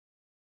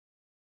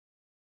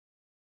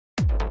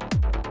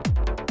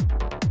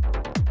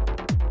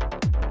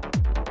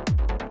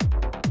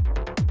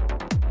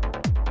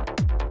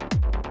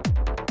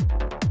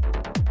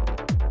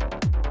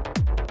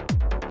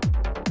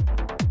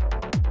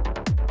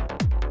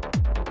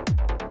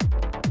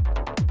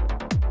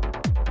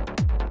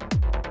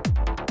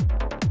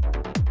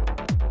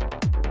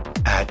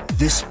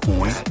this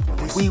point,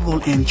 we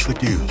will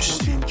introduce,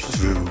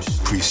 through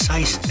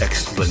precise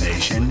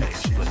explanation,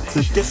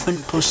 the different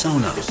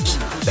personas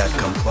that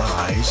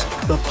comprise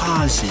the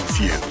Posse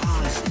few.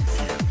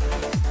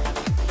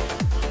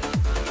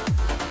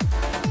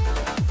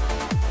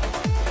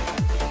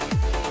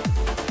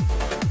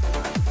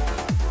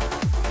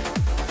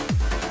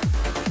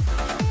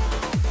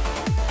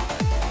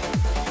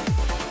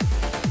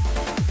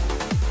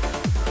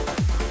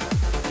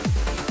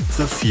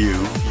 The few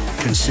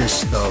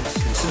consists of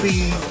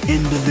three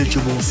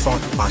individual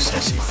thought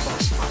processes,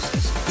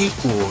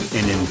 equal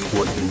in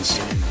importance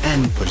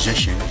and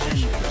position,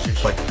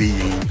 but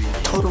being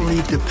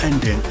totally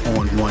dependent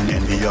on one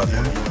and the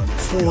other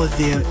for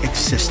their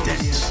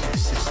existence.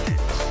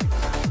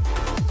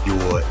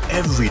 Your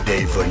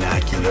everyday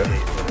vernacular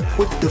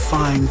would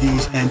define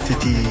these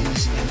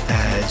entities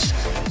as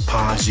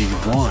Posse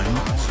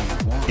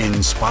 1,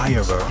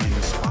 Inspirer,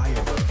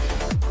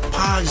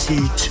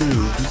 Posse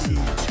 2,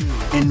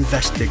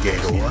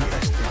 Investigator,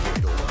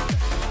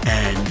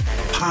 and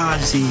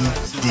Posse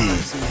D,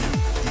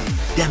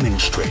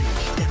 Demonstrator.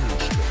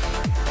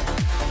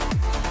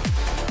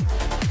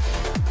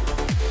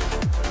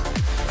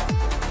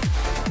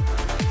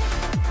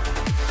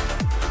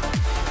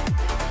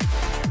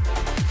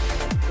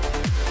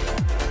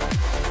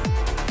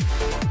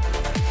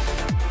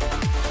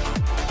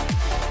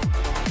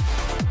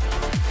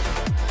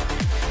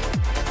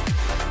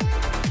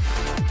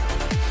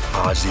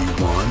 Posse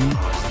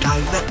 1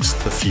 directs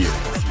the few,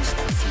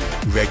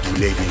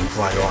 regulating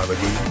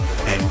priority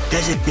and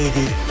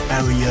designated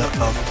area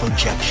of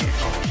projection.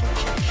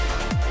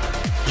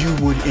 You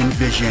would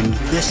envision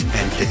this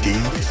entity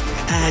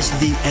as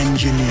the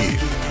engineer,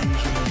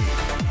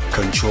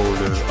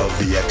 controller of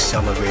the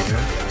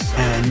accelerator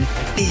and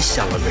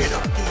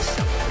decelerator.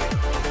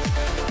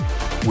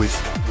 With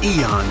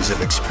eons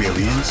of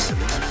experience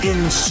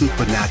in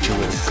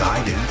supernatural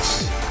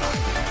guidance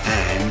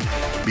and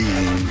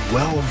being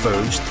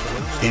well-versed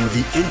in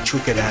the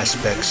intricate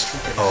aspects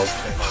of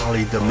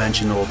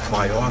polydimensional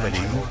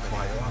priority,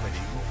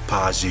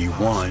 Posse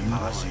 1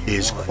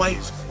 is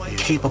quite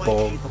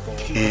capable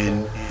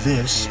in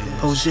this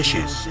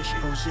position.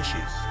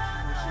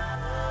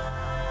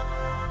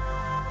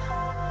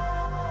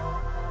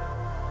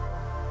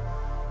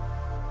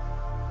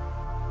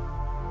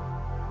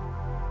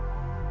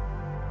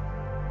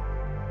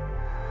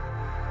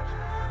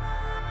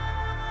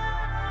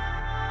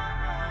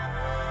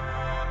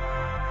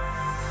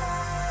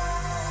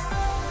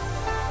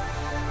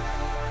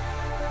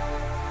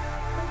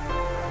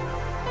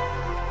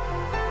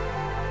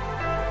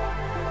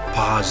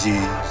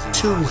 Posse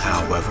 2,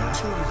 however,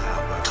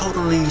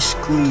 totally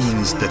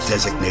screens the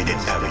designated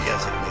area,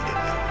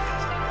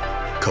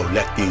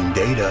 collecting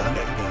data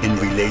in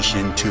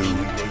relation to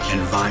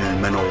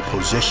environmental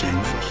position,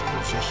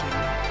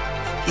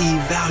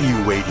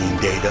 evaluating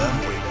data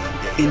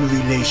in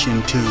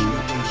relation to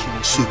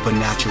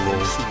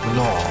supernatural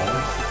law,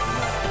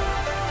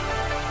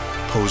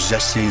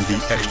 possessing the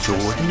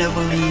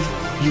extraordinarily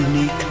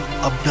unique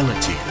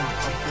ability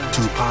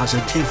to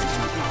positively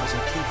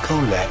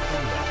collect,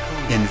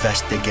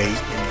 investigate,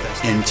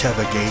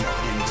 interrogate,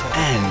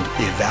 and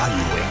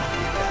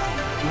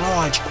evaluate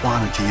large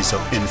quantities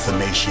of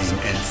information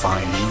and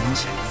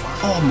findings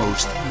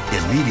almost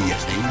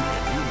immediately.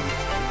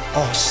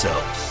 Also,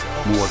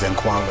 more than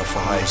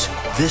qualifies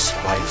this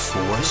life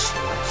force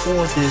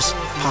for this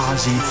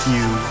Posse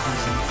few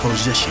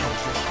position.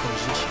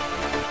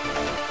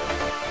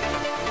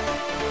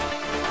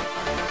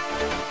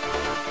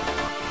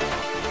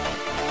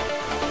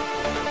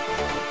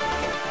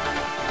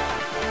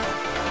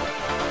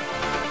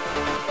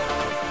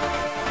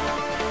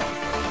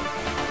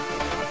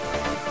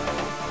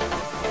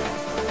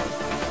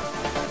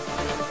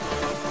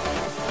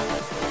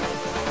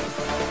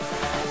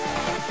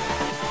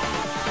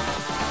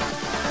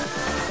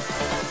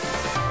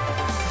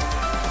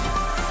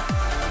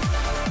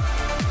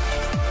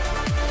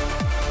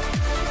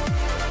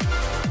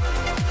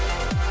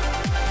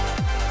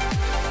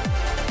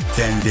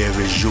 Then there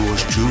is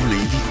yours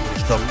truly,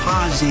 the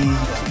Posse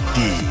D.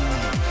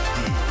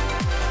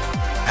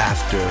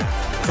 After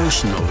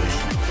personally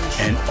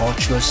and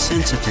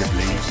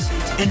ultra-sensitively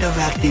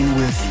interacting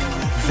with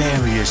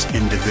various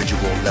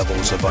individual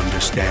levels of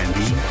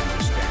understanding,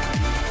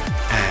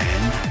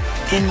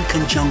 and in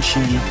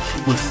conjunction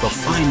with the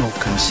final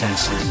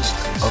consensus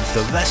of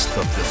the rest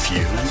of the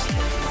few,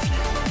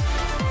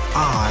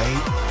 I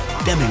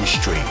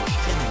demonstrate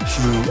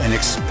through an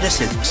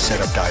explicit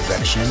set of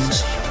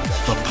directions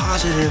the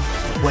positive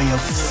way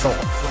of thought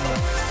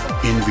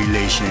in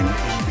relation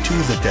to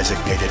the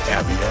designated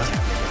area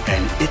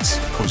and its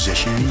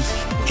position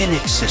in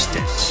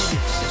existence.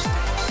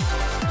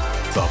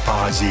 The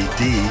Posse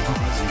D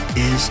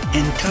is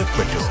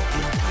interpreter,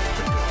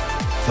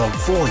 the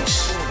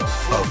voice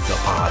of the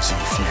Posse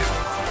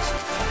few.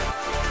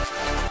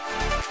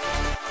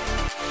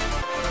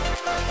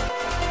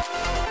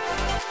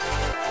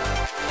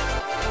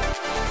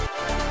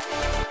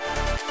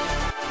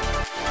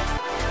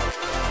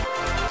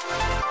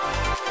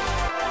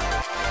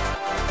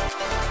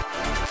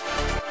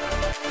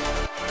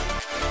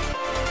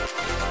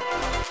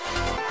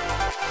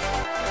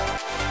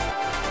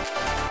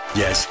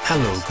 Yes,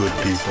 hello, good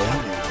people.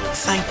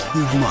 Thank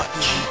you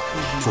much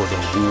for the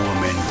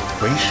warm and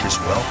gracious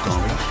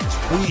welcome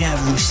we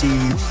have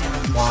received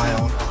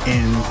while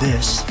in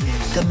this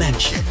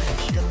dimension.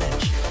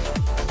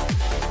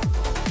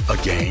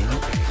 Again,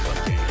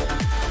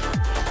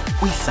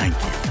 we thank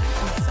you.